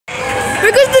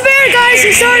Here goes the bear, guys.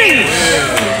 He's starting.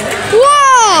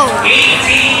 Whoa!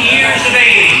 18 years of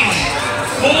age.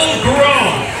 Full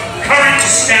grown. Current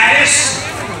status,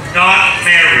 not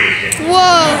married.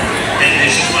 Whoa. And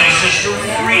this is my sister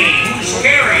Maureen, who's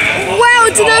carrying. Wow,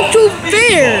 it's an actual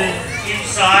bear.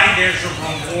 Inside there's a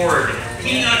reward.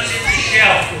 Peanuts in the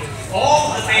shell.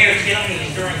 All the bears get these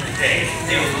during the day.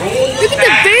 They roll Look at the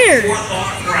back bear. and forth on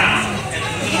the ground, and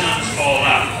the peanuts fall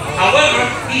out. However,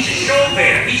 he's a show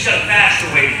bear. He's got a faster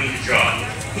way to do the job.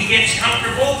 He gets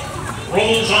comfortable,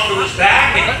 rolls onto his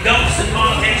back, and dumps the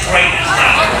contents right in his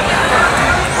mouth.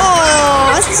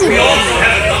 Oh, that's too We bad. also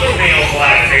have another male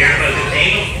black bear by the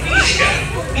name of Mishka.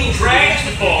 He drags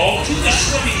the ball to the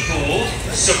swimming pool,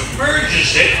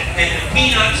 submerges it, and the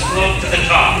peanuts float to the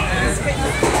top.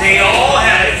 They all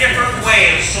have a different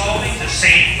way of solving the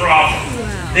same problem.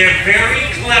 They're very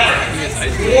clever,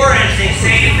 or as they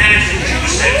say in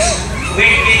Massachusetts,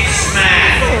 wicked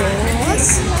smart.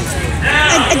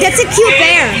 Now, That's a cute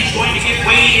bear. He's going to get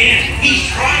weighed in. He's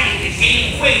trying to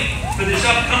gain weight for this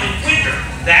upcoming winter.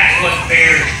 That's what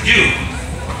bears do.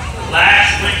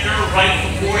 Last winter, right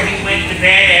before he went to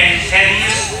bed at his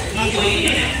heaviest, he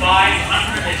weighed in at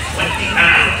 520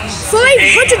 pounds.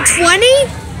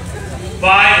 520?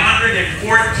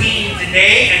 514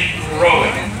 today and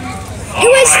growing. He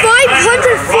weighs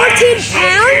 514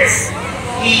 pounds?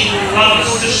 He loves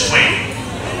to swim.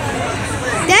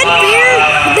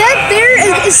 That bear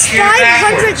is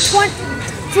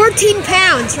 514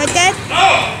 pounds, right, Dad?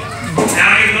 Oh,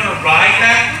 now you're going to ride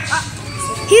that?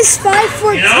 He's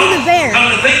 5'14", You know, the bear.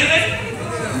 come to think of it,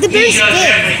 The he bear's does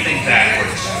big. everything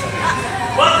backwards.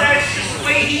 But that's just the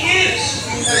way he is.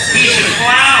 He's a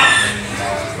clown.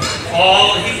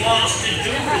 All he wants to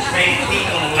do is make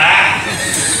people laugh.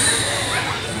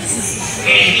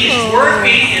 And he's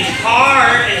working as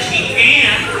hard as he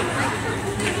can.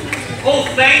 Oh,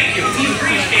 thank you. He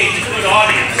appreciates a good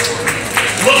audience.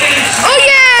 Look at his... Oh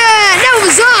yeah, that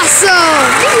was awesome.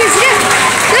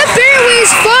 That bear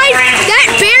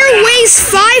weighs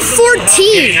 5'14".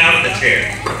 Getting out of the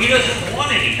chair. He doesn't want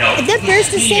any help. If that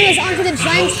bear's the same as Andre the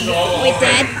Giant's weight,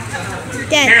 Dad.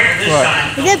 Dad, Careful this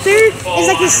time. if that bear is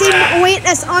like the same weight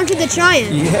as Andre the Giant.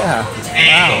 Yeah.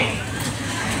 Wow.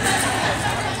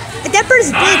 If that bird's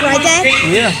big, right, Dad? Take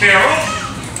this barrel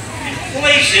and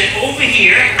place it over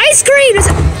here. Ice cream! It's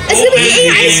gonna be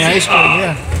eating ice cream. Ice cream,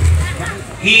 yeah.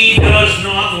 He does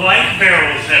not like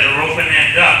barrels that are open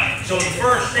end up. So the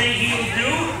first thing he'll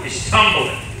do is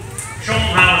tumble it. Show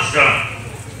him how it's done.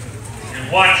 And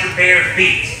watch your bear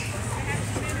feet.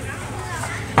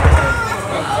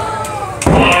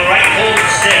 Alright, hold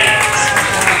steady.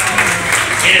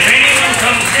 And if anyone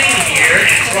comes in here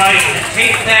and tries to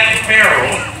take that barrel,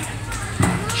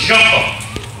 jump them.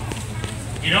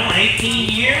 You know, in 18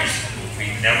 years,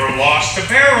 we've never lost a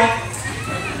barrel.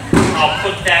 I'll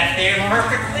put that there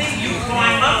perfectly. You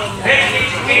climb up, better get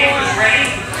your cameras ready,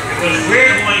 because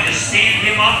we're going to stand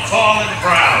him up tall and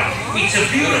proud. It's a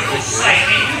beautiful sight,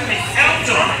 and you can count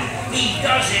on it. He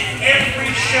does it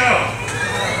every show.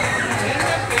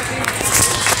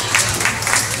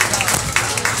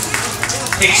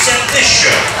 Except this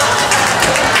show.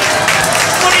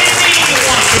 What do you mean you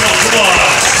want some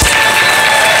applause?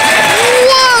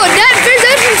 Whoa, that bear's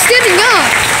actually standing up.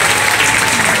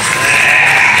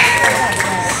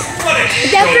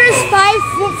 That bear's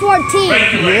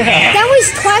 5'14". Yeah. That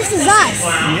weighs twice as us.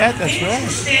 Yeah, that's Maybe right.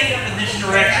 you stand up in this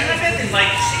direction. I bet they'd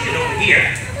like to see it over here.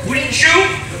 Wouldn't you?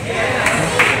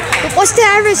 What's the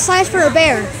average size for a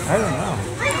bear? I don't know.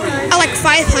 Like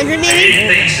 500 I maybe? didn't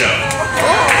think so.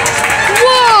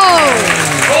 Whoa!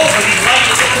 Oh, but he'd like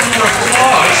a little more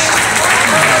applause.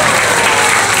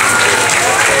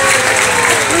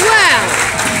 Wow!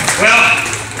 Well,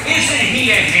 isn't he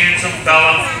a handsome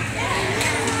fella?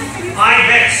 I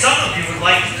bet some of you would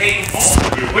like to take him home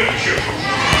with you, wouldn't you?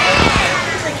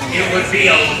 It would be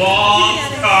a long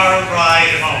car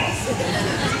ride home.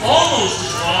 Almost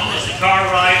as long as the car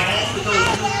ride home with those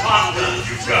new pop guns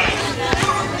you've got.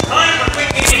 Time for quick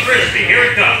Indian frisbee. Here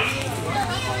it comes.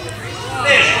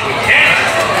 There's a quick catch.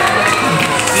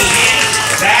 He hands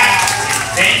it back,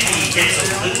 then he gets a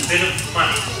little bit of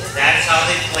money. That's how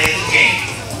they play the game.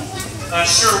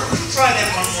 Sir, would you try that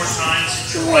one more time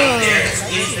since you're right there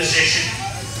in position?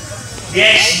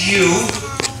 Yes, you.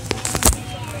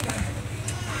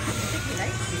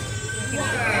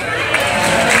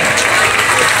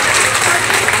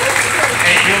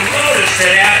 And you'll notice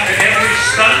that after every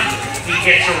stunt, he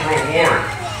gets a reward.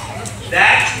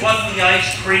 That's what the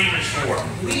ice cream is for.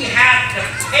 We have to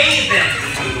pay them to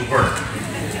do the work.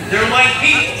 They're like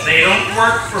people. They don't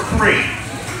work for free.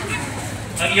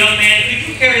 Young man, could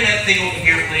you carry that thing over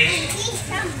here, please?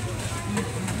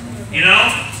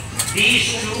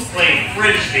 These two play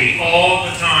frisbee all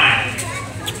the time.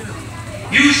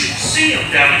 You should see them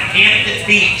down at Hampton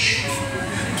Beach.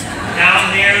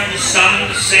 Down there in the sun and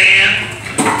the sand,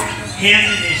 him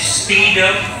and his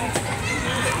Speedo.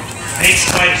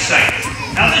 Makes quite a sight.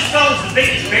 Now this fellow's the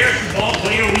biggest basketball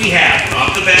player we have,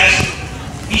 not the best.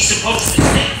 He's supposed to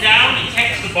sit down and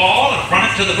catch the ball and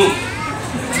run it to the hoop.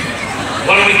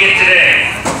 What do we get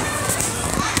today?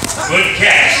 Good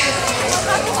catch.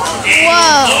 And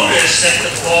you'll notice that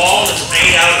the ball is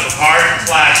made out of hard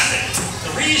plastic.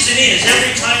 The reason is,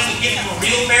 every time we give him a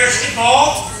real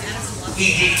basketball,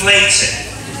 he deflates it.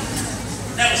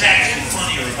 That was actually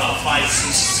funnier about 5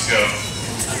 seasons ago.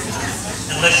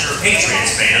 Unless you're a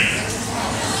Patriots fan.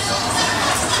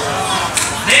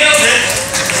 Nailed it!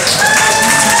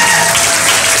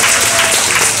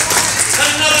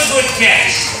 Another good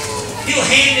catch. He'll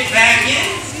hand it back in,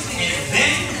 and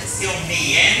then he'll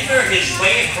meander his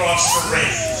way across the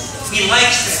ring. He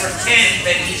likes to pretend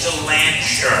that he's a land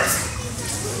shark.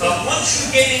 But once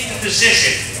you get into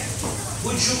position,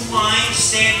 would you mind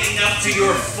standing up to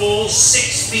your full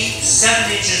 6 feet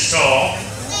 7 inches tall?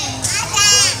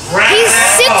 He's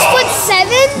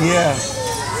 6'7"? Yeah.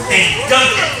 And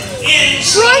dunk it in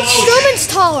Braun Strowman's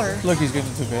taller. Look, he's getting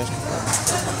to the basket.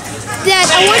 Dad,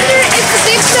 I wonder if the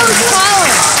Big Show's taller.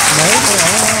 No?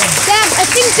 Dad, I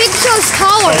think Big Show's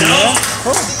taller. No,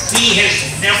 he has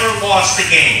never lost a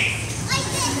game.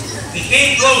 He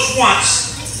came close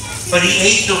once, but he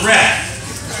ate the ref.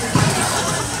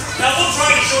 Now we'll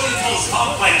try to show you the most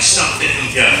complex stuff that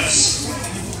he does.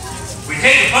 We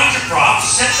take a bunch of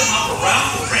props, set them up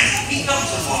around the ring. He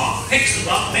comes along, picks them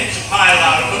up, makes a pile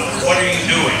out of them. What are you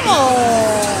doing?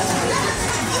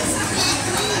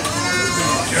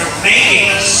 You're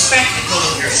making a spectacle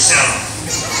of yourself.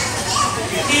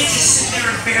 You can't just sit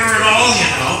there and bear it all, you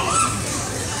know.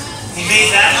 He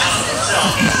made that one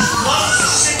himself. He loves to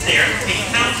sit there and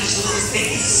count his little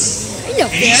piggies.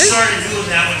 And he started doing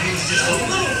that when he was just a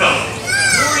little fellow.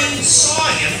 Maureen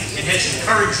saw him and has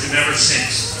encouraged him ever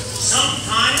since.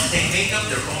 Sometimes they make up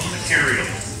their own material.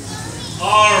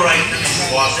 All right, Mr.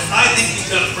 Watson, I think you've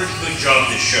done a pretty good job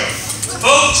this show.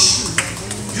 Folks,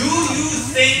 do you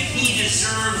think he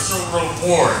deserves a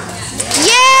reward?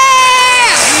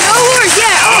 Yeah! No words,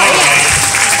 yeah. All right.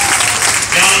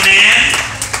 Young man,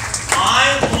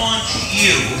 I want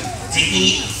you to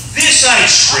eat this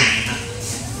ice cream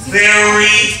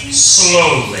very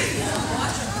slowly.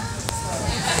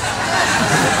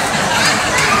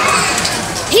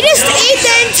 He just ate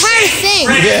the entire thing.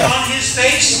 Yeah. On his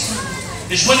face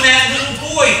is when that little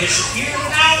boy disappeared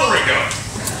an hour ago.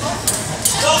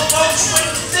 So folks, what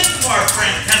do you think of our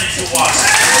friend Penny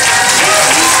Watson?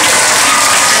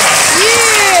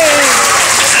 Yeah!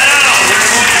 Now we're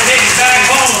going to take it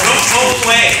back home. Don't go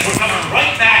away. We're coming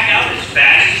right back out as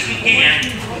fast as we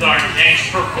can with our next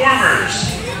performers.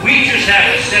 We just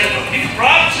have to set up a few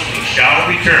props and we shall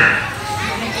return.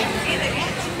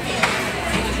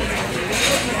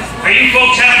 Are you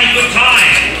folks having a good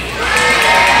time?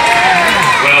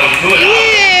 Well, good.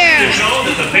 Yeah. To show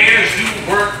that the Bears do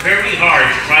work very hard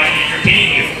to try to entertain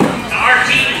you. Now, our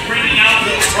team is bringing out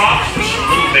little props for some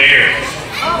little bears.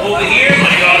 Over here,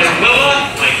 my daughter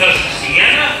Willa, my cousin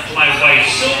Sienna, my wife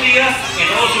Sylvia, and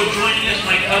also joining us,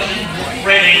 my cousin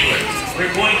Fred Engler. We're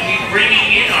going to be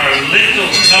bringing in our little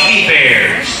tubby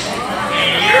bears. And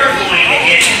you're going to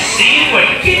get to see what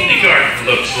kindergarten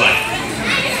looks like.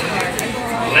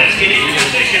 Let's get into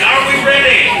position. Are we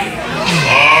ready?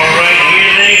 All right,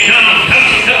 here they come.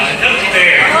 Tubby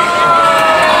bear.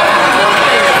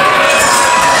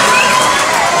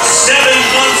 7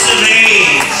 months of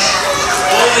age.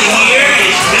 Over here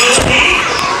is Milky,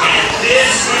 and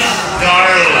this is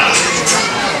Darla.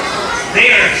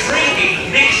 They are drinking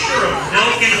a mixture of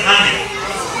milk and honey.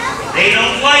 They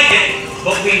don't like it,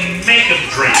 but we make them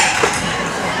drink it.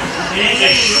 And it's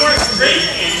a short drink,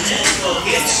 and then we'll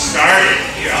get started.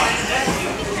 Here,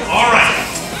 all right.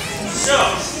 So,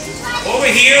 over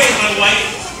here with my wife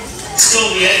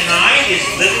Sylvia and I is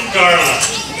little Darla.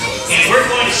 And we're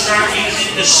going to start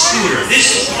using the scooter.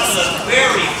 This is one of the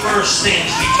very first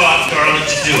things we taught Darla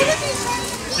to do.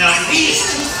 Now, these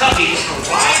two puppies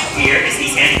arrived here at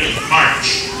the end of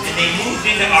March, and they moved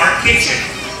into our kitchen,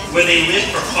 where they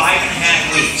lived for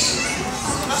 5.5 weeks.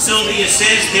 Sylvia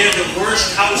says they're the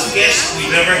worst house guests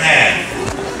we've ever had.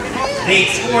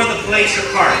 They tore the place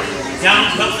apart.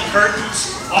 Down come the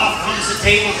curtains, off comes the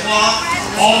tablecloth,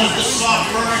 all of the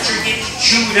soft furniture gets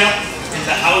chewed up, and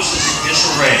the house is in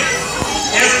disarray.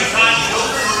 Every time you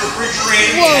open the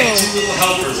refrigerator, you had 2 little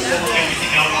helpers pulling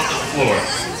everything out on the floor.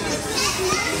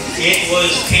 It was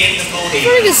pandemonium.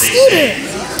 Where's the scooter?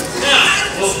 Now,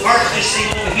 we'll park this thing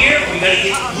over here. We got to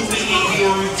get moving into your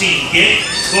routine, kid.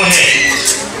 Go ahead.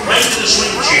 Right to the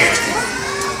swing chair.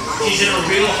 She's in a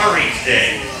real hurry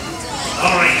today.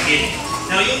 All right, kid.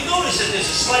 Now you'll notice that there's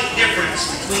a slight difference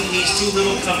between these two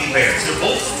little cubby bears. They're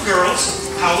both girls.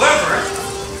 However,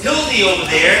 Hildy over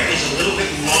there is a little bit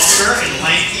longer and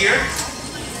lankier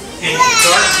and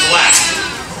dark black.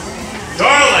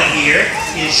 Darla here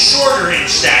is shorter in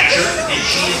stature and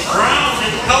she is brown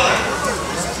in color.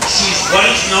 She's what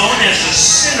is known as a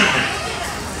cinnamon.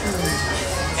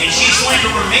 And she's going to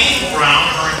remain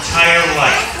brown her entire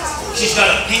life. She's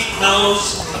got a pink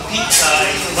nose, a pink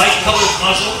light-colored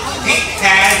muzzle, pink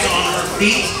pads on her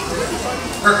feet.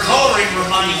 Her coloring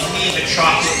reminds me of a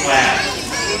chocolate lab.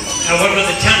 However,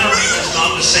 the temperament is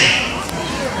not the same.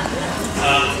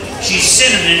 She's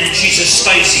cinnamon and she's a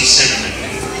spicy cinnamon.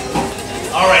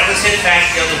 All right, let's head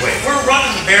back the other way. We're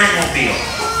running the Bearmobile.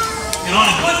 And on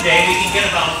a good day, we can get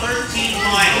about 13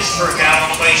 miles per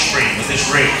gallon of ice cream with this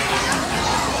rig.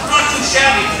 Not too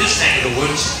shabby for this neck of the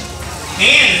woods.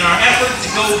 And in our effort to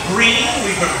go green,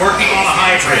 we've been working on a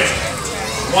hybrid.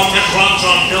 One that runs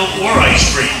on milk or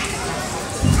ice cream.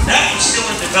 That one's still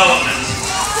in development.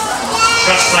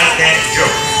 Just like that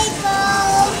joke.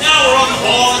 Now we're on the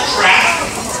ball and track.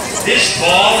 This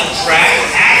ball and track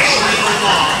actually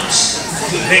belongs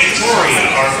to Victoria,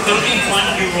 our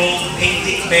 31-year-old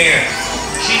painting bear.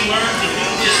 She learned to do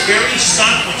this very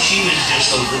stunt when she was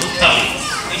just a little cubby.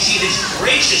 And she has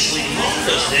graciously loaned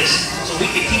us this so we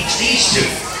can teach these two.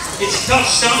 It's a tough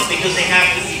stunt because they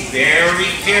have to be very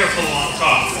careful on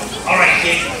top. All right,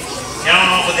 kid.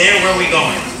 Down over there, where are we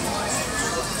going?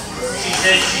 She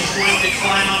says she's going to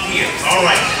climb up here. All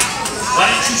right. Why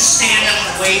don't you stand up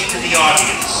and wave to the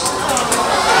audience?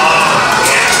 Oh,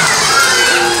 yes.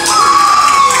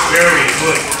 Very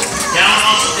good. Down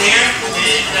off there,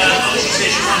 and she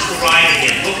says she wants to ride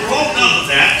again. Well, we're all done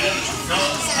with that. No,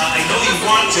 I know you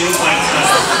want to, but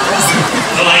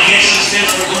well, I guess she says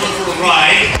we're going for a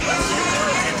ride.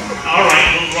 All right,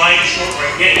 we'll ride a short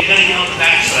ride. Yeah, you got to get on the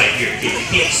backside here, kid. You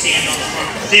can't stand on the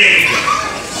front. There we go.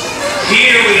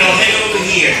 Here we go. Head over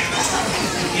here.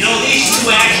 You know, these two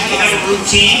actually have a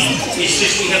routine. It's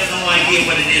just we have no idea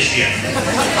what it is yet.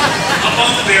 Up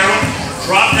on the barrel,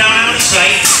 drop down out of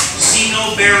sight, see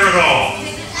no bear at all.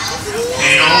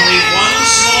 And only one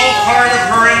small part of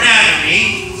her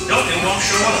anatomy, nope, it won't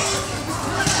show up.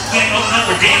 Yeah, no,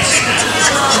 we're dancing now.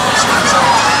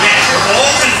 Yes, we're all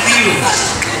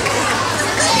confused.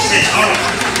 She says, all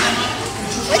right.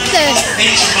 What the?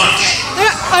 Pinch bunch.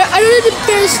 I don't know what the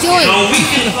bear's doing. You know, we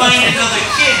can find another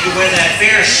kid to wear that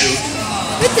bear suit.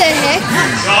 What the heck?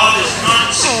 Your job is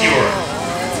not secure.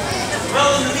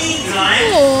 Well, in the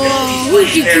meantime,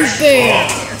 Look at you, bear.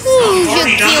 Oh,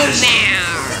 you cute bear.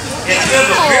 Yeah, you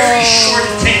have a very short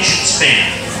attention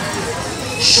span.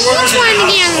 Shorter You're trying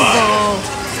to get on the ball.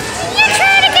 You're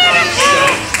trying to get on the ball.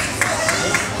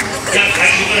 Yeah,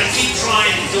 you're going to keep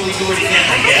trying until we do it again,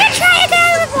 I guess. You're trying to get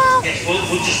on the ball. Yes,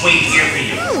 we'll just wait here for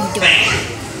you. Thank you.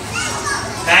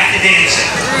 Back to dancing.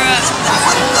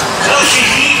 Well, she's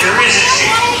eager, isn't she?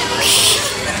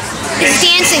 It's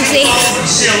dancing, see?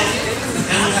 Silk,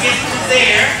 and we'll get from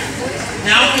there.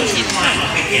 Now we can climb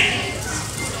up again.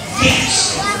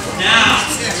 Yes. Now,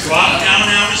 drop down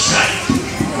out of sight.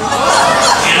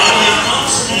 And only one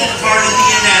small part of the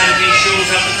anatomy shows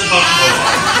up in the bumhole.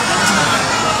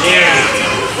 There we go.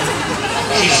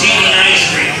 She's eating ice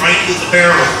cream right through the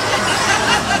barrel.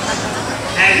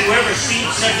 Have you ever seen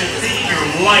such a thing in your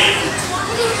life?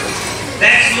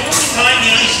 That's the only time the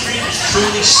ice cream is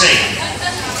truly safe.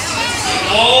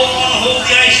 You all want to hold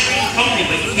the ice cream pony,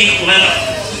 but you can't let them.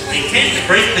 They tend to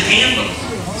break the handle.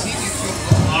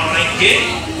 All right, kid.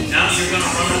 Now you're going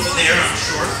to run over there, I'm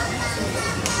sure.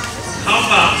 How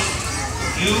about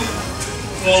you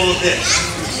follow this?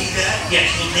 See that? Yes,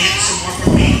 you'll dance some more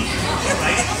for me. All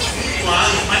right? Well,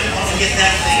 you might want to get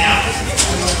that thing out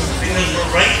because we're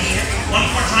right here. One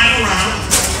more time around,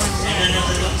 and then a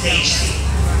little tasty.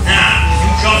 Now, you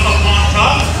jump up on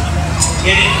top,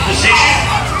 get into position.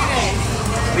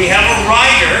 We have a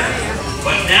rider,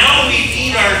 but now we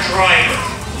need our driver.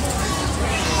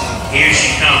 Here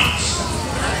she comes.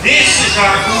 This is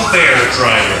our Uber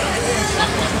driver.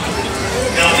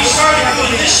 Now, we started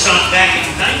doing this stunt back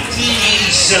in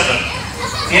 1987.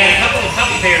 We had a couple of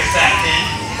puppy bears back then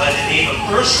by the name of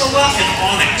Ursula and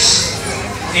Onyx.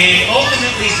 And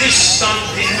ultimately, this stunt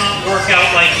did not work out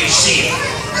like you see it.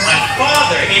 My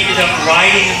father ended up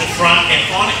riding in the front, and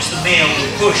Onyx the male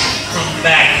would push from the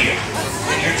back here.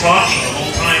 And you're talking the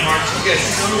whole time, aren't you?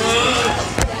 Yes.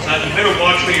 Now, you better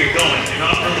watch where you're going. You're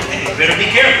not really. You better be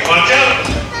careful. Watch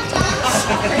out.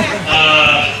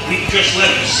 We just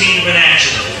left the scene of an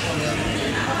accident.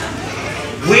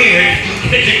 Where did you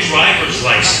get your driver's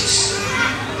license?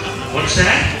 What's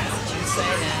that?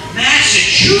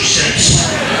 Massachusetts?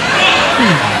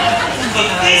 The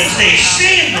things they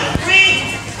say in the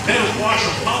ring. Better wash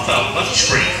your mouth out,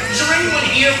 upstream. Is there anyone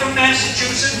here from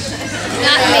Massachusetts?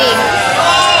 Not me.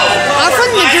 Oh, I'm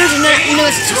from New Jersey, not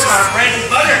Massachusetts. Our bread and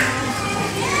butter.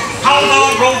 How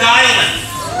about Rhode Island?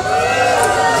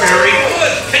 Very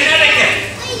good.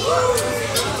 Connecticut.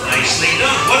 Nicely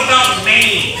done. What about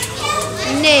Maine?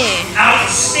 Nah.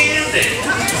 Outstanding.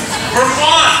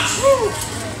 Vermont.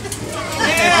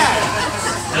 Yeah.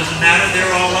 Doesn't matter,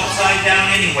 they're all upside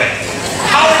down anyway.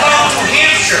 How about New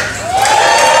Hampshire?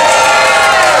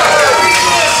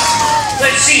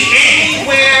 Let's see,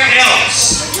 anywhere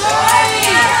else?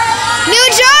 New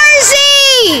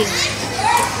Jersey!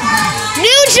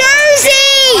 New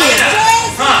Jersey!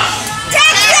 Huh?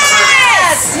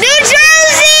 Texas! New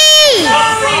Jersey!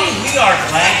 We are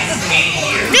glad you came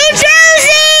here. New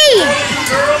Jersey!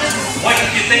 Girls, what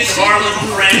did you think of our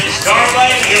little friends, Darla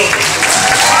and Hildy?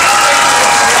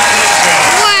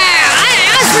 Wow,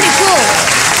 that was pretty cool.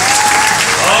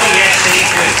 Oh yes, they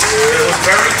did. They were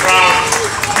very proud.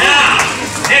 Now,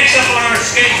 next up on our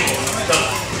schedule, the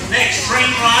next train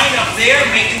ride up there,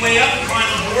 make your way up, climb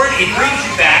aboard. It brings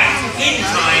you back in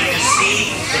time to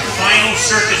see the final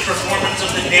circus performance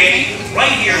of the day,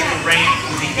 right here at the ring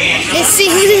with the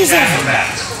Angels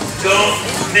Acrobats. Don't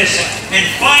miss it. And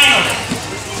finally,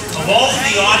 of all of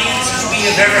the audiences we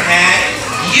have ever had,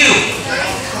 you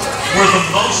were the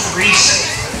most recent.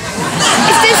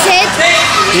 Is this it?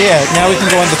 Yeah, now we can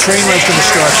go on the train race to the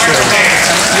start show.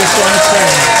 Just on the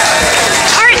train.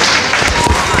 Alright.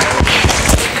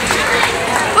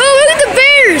 Oh, look at the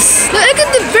bears! Look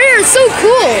at the bears, so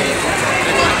cool!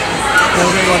 Now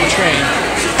we're going to go on the train.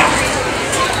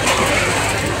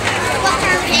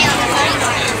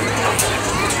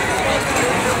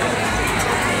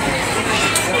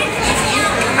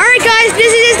 Alright guys,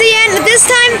 this is the end. But this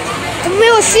time, we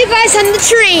will see you guys on the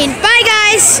train. Bye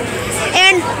guys!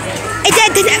 And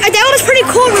that was pretty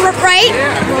cool, right?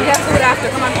 Yeah, we'll get food after.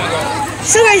 Come on.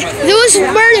 So guys,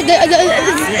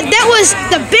 that was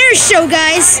the Bear Show,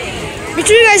 guys. Make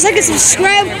sure you guys like and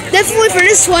subscribe, definitely for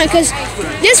this one, because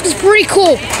this was pretty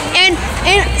cool. And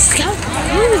Scout,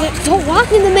 don't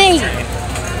walk into me.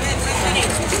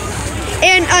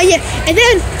 And yeah, and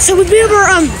then so we were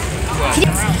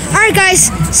alright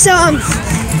guys, so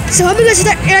hope you guys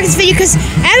like this video, because I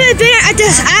haven't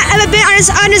been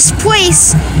on this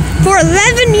place for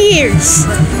 11 years.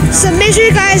 So make sure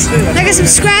you guys like and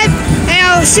subscribe, and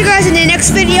I'll see you guys in the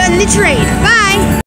next video on the train. Bye!